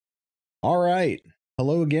All right.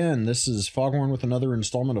 Hello again. This is Foghorn with another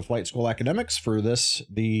installment of Flight School Academics for this,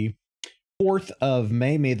 the 4th of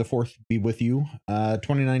May. May the 4th be with you.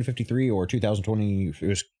 2953 or 2020, it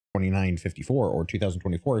was 2954 or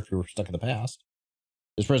 2024 if you're stuck in the past.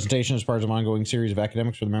 This presentation is part of an ongoing series of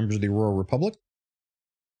academics for the members of the Aurora Republic,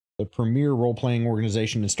 the premier role-playing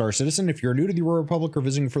organization in Star Citizen. If you're new to the Aurora Republic or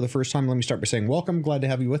visiting for the first time, let me start by saying welcome. Glad to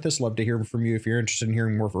have you with us. Love to hear from you if you're interested in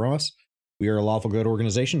hearing more from us. We are a lawful good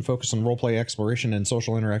organization focused on roleplay exploration and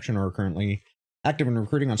social interaction, and are currently active in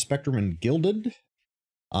recruiting on Spectrum and Gilded.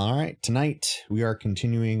 All right, tonight we are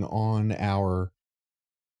continuing on our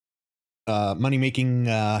money-making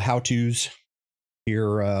how-tos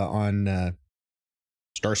here on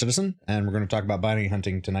Star Citizen, and we're going to talk about bounty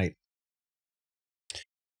hunting tonight so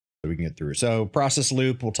we can get through. So process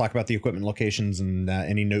loop, we'll talk about the equipment locations and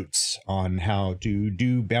any notes on how to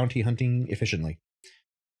do bounty hunting efficiently.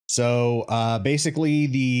 So basically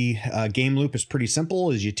the game loop is pretty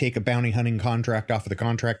simple. Is you take a bounty hunting contract off of the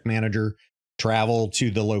contract manager, travel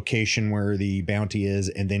to the location where the bounty is,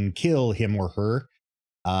 and then kill him or her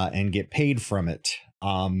and get paid from it.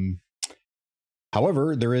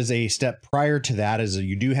 However, there is a step prior to that, is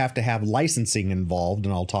you do have to have licensing involved,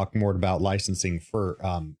 and I'll talk more about licensing for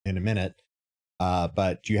in a minute.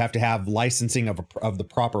 But you have to have licensing of the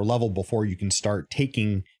proper level before you can start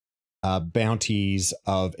taking bounties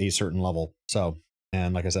of a certain level. So,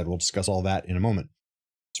 and like I said, we'll discuss all that in a moment.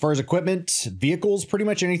 As far as equipment, vehicles, pretty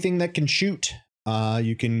much anything that can shoot,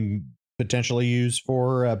 you can potentially use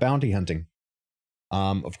for bounty hunting.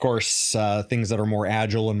 Of course, things that are more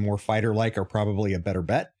agile and more fighter-like are probably a better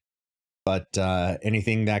bet. But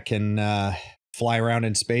anything that can fly around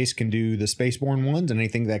in space can do the spaceborne ones, and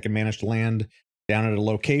anything that can manage to land down at a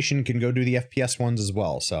location can go do the FPS ones as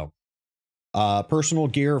well. So personal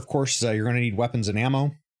gear, of course, you're going to need weapons and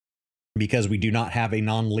ammo because we do not have a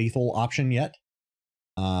non-lethal option yet.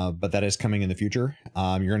 But that is coming in the future.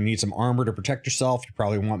 You're going to need some armor to protect yourself. You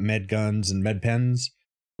probably want med guns and med pens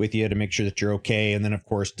with you to make sure that you're okay. And then, of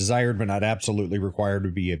course, desired but not absolutely required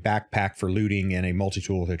would be a backpack for looting and a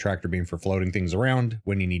multi-tool with a tractor beam for floating things around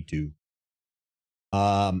when you need to.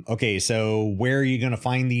 Okay, so where are you going to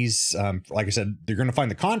find these? Like I said, you're going to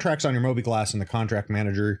find the contracts on your Moby class and the contract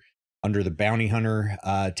manager. Under the bounty hunter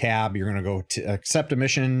tab, you're going to go to accept a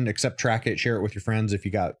mission, accept, track it, share it with your friends if you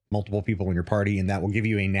got multiple people in your party, and that will give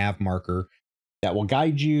you a nav marker that will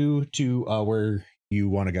guide you to where you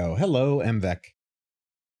want to go. Hello, MVEC.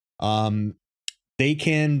 They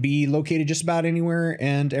can be located just about anywhere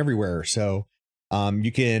and everywhere. So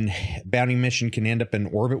you can, bounty mission can end up in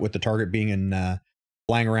orbit with the target being in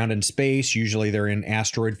flying around in space. Usually they're in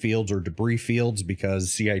asteroid fields or debris fields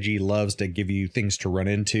because CIG loves to give you things to run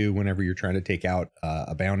into whenever you're trying to take out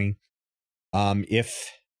a bounty.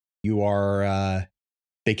 If you are,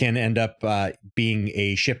 they can end up being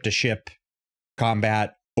a ship-to-ship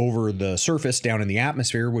combat over the surface down in the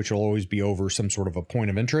atmosphere, which will always be over some sort of a point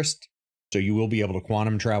of interest. So you will be able to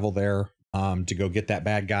quantum travel there to go get that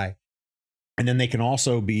bad guy. And then they can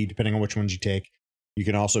also be, depending on which ones you take, you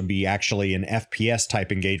can also be actually an FPS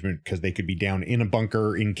type engagement because they could be down in a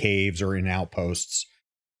bunker, in caves, or in outposts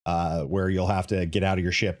where you'll have to get out of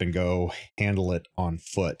your ship and go handle it on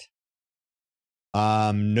foot.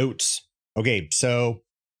 Notes. Okay, so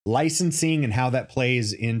licensing and how that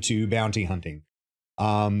plays into bounty hunting.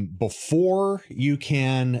 Before you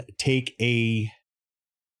can take a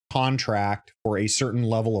contract for a certain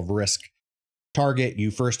level of risk target,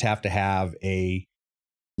 you first have to have a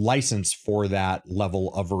license for that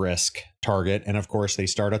level of risk target. And of course, they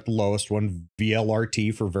start at the lowest one,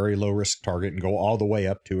 VLRT, for very low risk target, and go all the way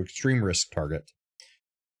up to extreme risk target.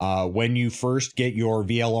 When you first get your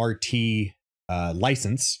VLRT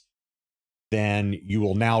license, then you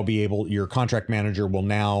will now be able, your contract manager will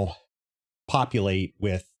now populate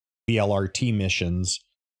with VLRT missions,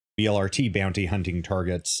 VLRT bounty hunting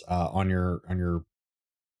targets on your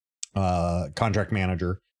contract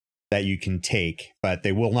manager that you can take, but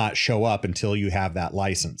they will not show up until you have that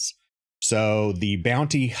license. So the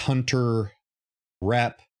bounty hunter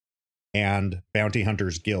rep and bounty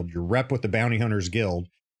hunters guild, your rep with the bounty hunters guild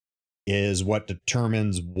is what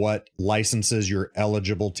determines what licenses you're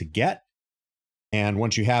eligible to get. And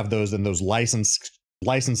once you have those, then those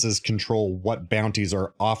licenses control what bounties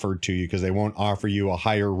are offered to you, because they won't offer you a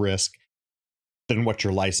higher risk than what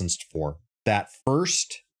you're licensed for. That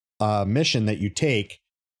first mission that you take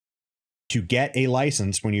to get a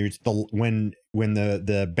license, when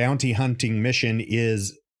the bounty hunting mission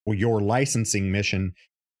is your licensing mission,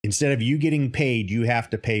 instead of you getting paid, you have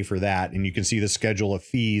to pay for that. And you can see the schedule of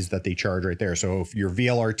fees that they charge right there. So if your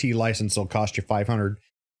VLRT license will cost you 500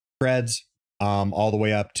 creds, all the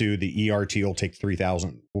way up to the ERT will take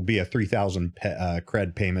 3,000, will be a 3,000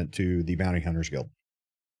 cred payment to the Bounty Hunters Guild.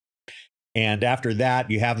 And after that,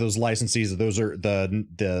 you have those licensees. Those are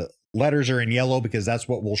the letters are in yellow because that's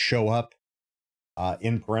what will show up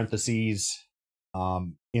in parentheses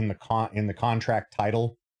in the contract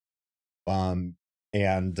title.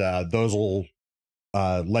 Those will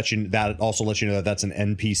let you, that also lets you know that that's an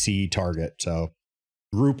NPC target. So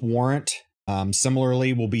group warrant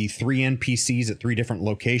similarly will be 3 NPCs at 3 different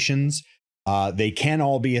locations. They can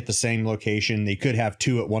all be at the same location. They could have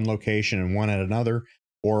 2 at one location and 1 at another,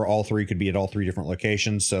 or all 3 could be at all 3 different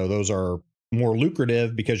locations. So those are more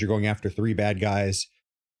lucrative because you're going after 3 bad guys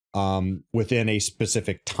within a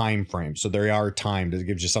specific time frame. So they are timed. It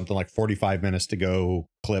gives you something like 45 minutes to go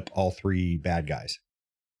clip all 3 bad guys.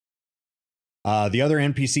 The other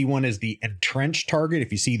NPC one is the entrenched target.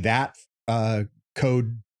 If you see that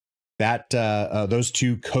code, that those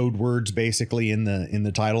 2 code words basically in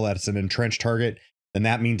the title, that's an entrenched target, then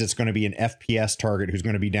that means it's going to be an FPS target who's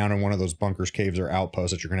going to be down in one of those bunkers, caves, or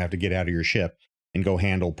outposts that you're going to have to get out of your ship and go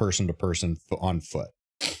handle person to person on foot.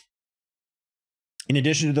 In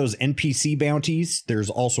addition to those NPC bounties, there's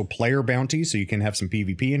also player bounties, so you can have some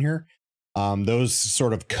PvP in here. Those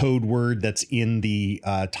sort of code word that's in the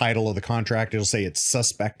title of the contract, it'll say it's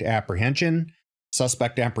suspect apprehension.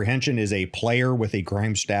 Suspect apprehension is a player with a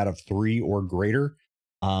crime stat of 3 or greater.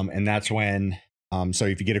 And that's when, so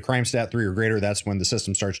if you get a crime stat 3 or greater, that's when the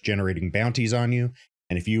system starts generating bounties on you.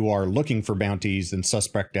 And if you are looking for bounties, then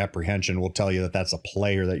suspect apprehension will tell you that that's a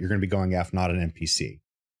player that you're going to be going after, not an NPC.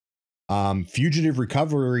 Fugitive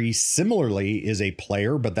recovery similarly is a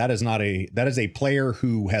player, but that is a player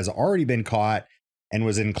who has already been caught and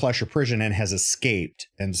was in Klesher prison and has escaped.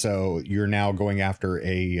 And so you're now going after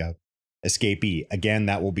a escapee. Again,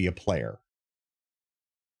 that will be a player.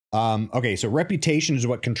 Okay, so reputation is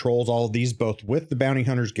what controls all of these, both with the Bounty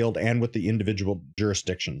Hunters Guild and with the individual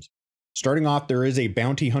jurisdictions. Starting off, there is a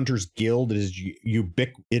Bounty Hunters Guild. It's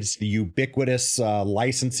the ubiquitous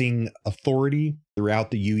licensing authority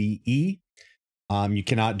throughout the UEE. You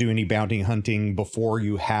cannot do any bounty hunting before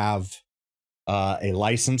you have a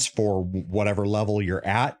license for whatever level you're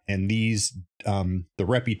at. And these, the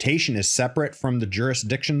reputation is separate from the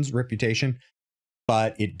jurisdiction's reputation,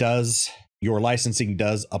 but it does, your licensing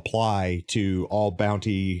does apply to all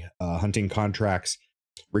bounty hunting contracts,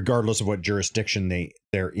 regardless of what jurisdiction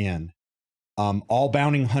they're in. All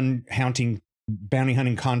bounty hunting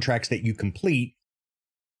contracts that you complete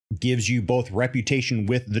gives you both reputation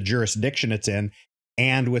with the jurisdiction it's in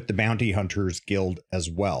and with the Bounty Hunters Guild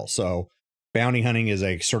as well. So bounty hunting is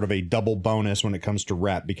a sort of a double bonus when it comes to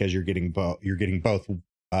rep, because you're getting both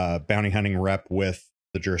bounty hunting rep with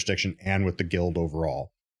the jurisdiction and with the guild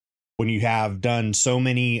overall. When you have done so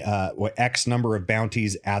many X number of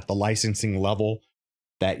bounties at the licensing level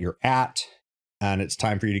that you're at, and it's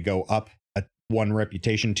time for you to go up one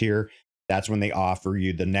reputation tier, that's when they offer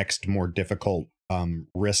you the next more difficult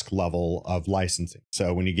risk level of licensing.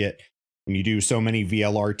 So when you do so many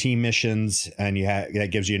VLRT missions and that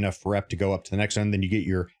gives you enough rep to go up to the next one, then you get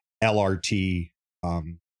your LRT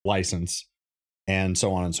license, and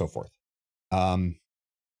so on and so forth.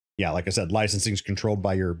 Yeah, like I said, licensing is controlled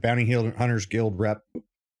by your Bounty Hunters Guild rep,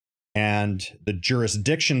 and the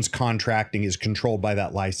jurisdiction's contracting is controlled by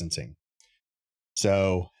that licensing.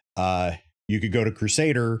 So you could go to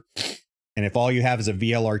Crusader, and if all you have is a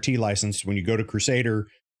VLRT license, when you go to Crusader,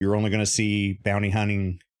 you're only going to see bounty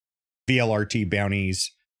hunting VLRT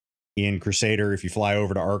bounties in Crusader. If you fly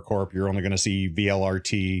over to ArcCorp, you're only going to see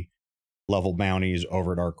VLRT level bounties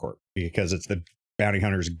over at ArcCorp, because it's the Bounty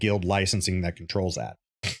Hunters Guild licensing that controls that.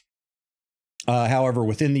 However,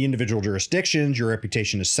 within the individual jurisdictions, your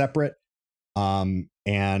reputation is separate, and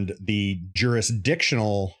the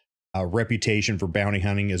jurisdictional reputation for bounty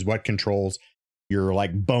hunting is what controls your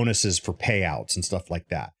bonuses for payouts and stuff like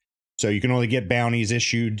that. So you can only get bounties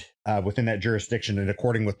issued within that jurisdiction and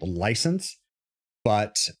according with the license,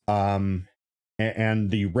 but and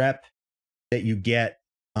the rep that you get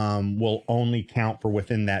will only count for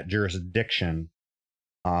within that jurisdiction.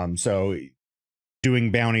 So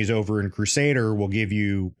doing bounties over in Crusader will give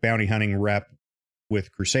you bounty hunting rep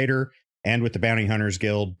with Crusader and with the Bounty Hunters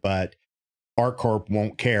Guild, but ArcCorp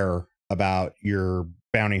won't care about your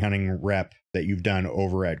bounty hunting rep that you've done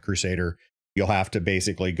over at Crusader. You'll have to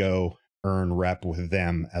basically go earn rep with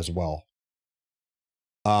them as well.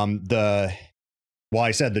 Well,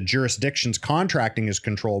 I said the jurisdiction's contracting is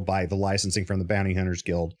controlled by the licensing from the Bounty Hunters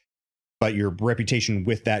Guild, but your reputation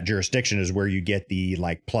with that jurisdiction is where you get the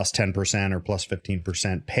plus 10% or plus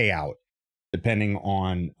 15% payout, depending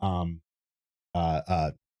on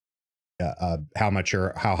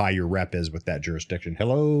how high your rep is with that jurisdiction.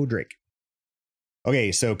 Hello, Drake.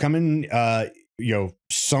 Okay, so coming,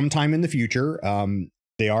 sometime in the future,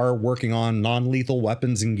 they are working on non-lethal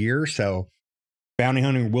weapons and gear. So bounty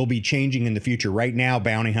hunting will be changing in the future. Right now,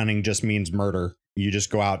 bounty hunting just means murder. You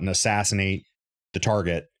just go out and assassinate the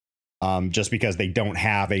target, just because they don't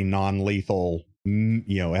have a non-lethal,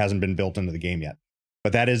 it hasn't been built into the game yet.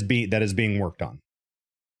 But that is being worked on.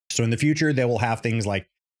 So in the future, they will have things like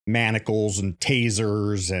manacles and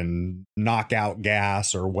tasers and knockout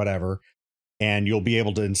gas or whatever. And you'll be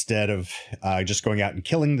able to, instead of just going out and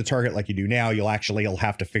killing the target like you do now, you'll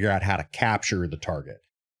have to figure out how to capture the target.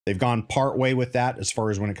 They've gone part way with that as far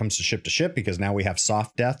as when it comes to ship, because now we have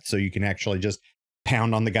soft death. So you can actually just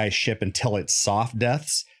pound on the guy's ship until it's soft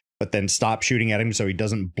deaths, but then stop shooting at him so he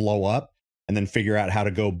doesn't blow up, and then figure out how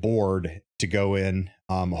to go board to go in,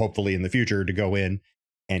 hopefully in the future, to go in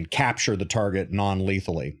and capture the target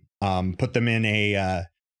non-lethally. Put them in a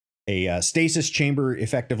stasis chamber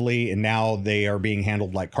effectively, and now they are being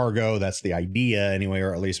handled like cargo. That's the idea anyway,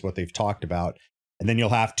 or at least what they've talked about. And then you'll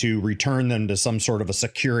have to return them to some sort of a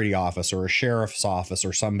security office or a sheriff's office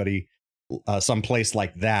or somebody, someplace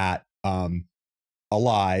like that,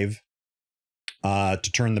 alive,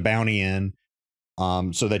 to turn the bounty in,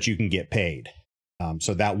 so that you can get paid.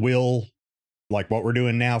 So that will, like what we're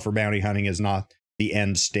doing now for bounty hunting, is not the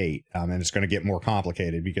end state. And it's going to get more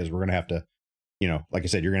complicated, because we're going to have to, like I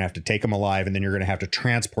said, you're going to have to take them alive, and then you're going to have to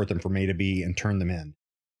transport them from A to B and turn them in.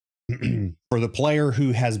 For the player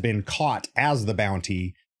who has been caught as the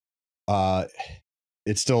bounty,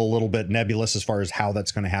 it's still a little bit nebulous as far as how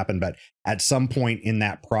that's going to happen. But at some point in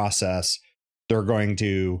that process, they're going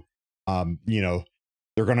to, they're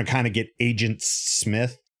going to kind of get Agent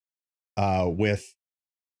Smith with,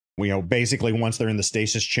 basically once they're in the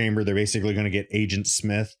stasis chamber, they're basically going to get Agent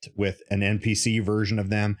Smith with an NPC version of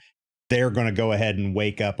them. They're going to go ahead and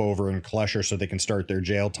wake up over in Klesher so they can start their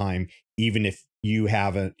jail time, even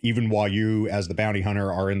while you as the bounty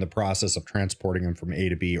hunter are in the process of transporting them from A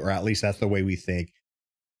to B, or at least that's the way we think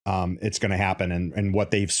it's going to happen, and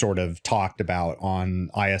what they've sort of talked about on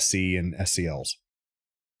ISC and SCLs.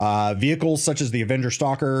 Vehicles such as the Avenger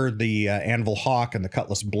Stalker, the Anvil Hawk, and the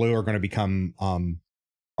Cutlass Blue are going to become,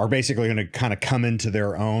 are basically going to kind of come into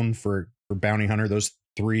their own for bounty hunter. Those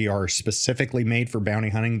three are specifically made for bounty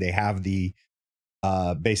hunting. They have the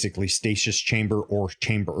basically stasis chamber or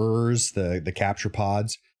chamberers, the capture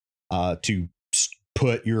pods, to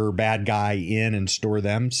put your bad guy in and store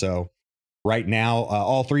them. So right now,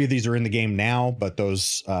 all three of these are in the game now, but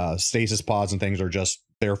those stasis pods and things are just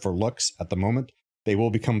there for looks at the moment. They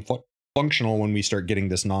will become functional when we start getting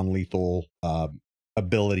this non-lethal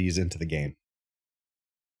abilities into the game.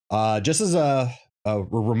 Just as a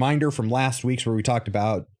reminder from last week's, where we talked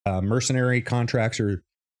about mercenary contracts or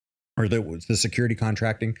the security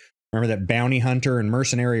contracting. Remember that bounty hunter and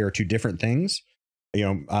mercenary are two different things.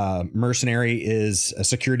 Mercenary is a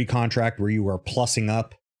security contract where you are plussing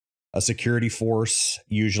up a security force,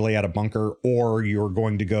 usually at a bunker, or you're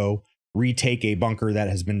going to go retake a bunker that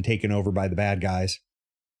has been taken over by the bad guys.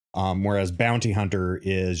 Whereas bounty hunter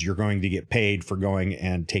is you're going to get paid for going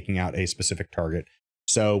and taking out a specific target.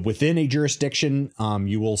 So within a jurisdiction,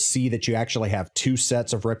 you will see that you actually have two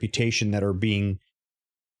sets of reputation that are being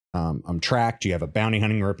tracked. You have a bounty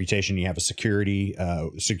hunting reputation. You have a security.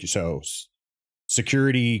 So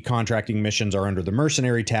security contracting missions are under the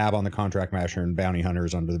mercenary tab on the contract master, and bounty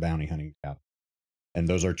hunters under the bounty hunting tab. And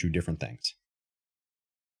those are two different things.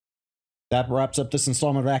 That wraps up this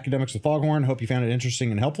installment of Academics with Foghorn. Hope you found it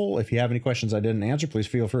interesting and helpful. If you have any questions I didn't answer, please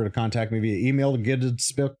feel free to contact me via email, the Gifted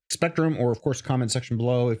Spectrum, or of course, comment section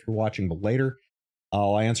below if you're watching but later.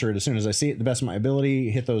 I'll answer it as soon as I see it, the best of my ability.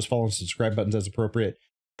 Hit those follow and subscribe buttons as appropriate.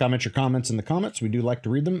 Comment your comments in the comments. We do like to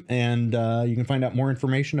read them. And you can find out more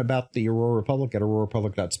information about the Aurora Republic at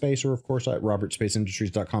aurorarepublic.space, or of course at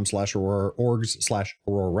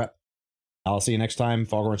robertspaceindustriescom/org/aurora-rep. I'll see you next time.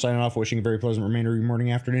 Foghorn signing off, wishing a very pleasant remainder of your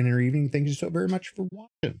morning, afternoon, or evening. Thank you so very much for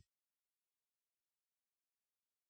watching.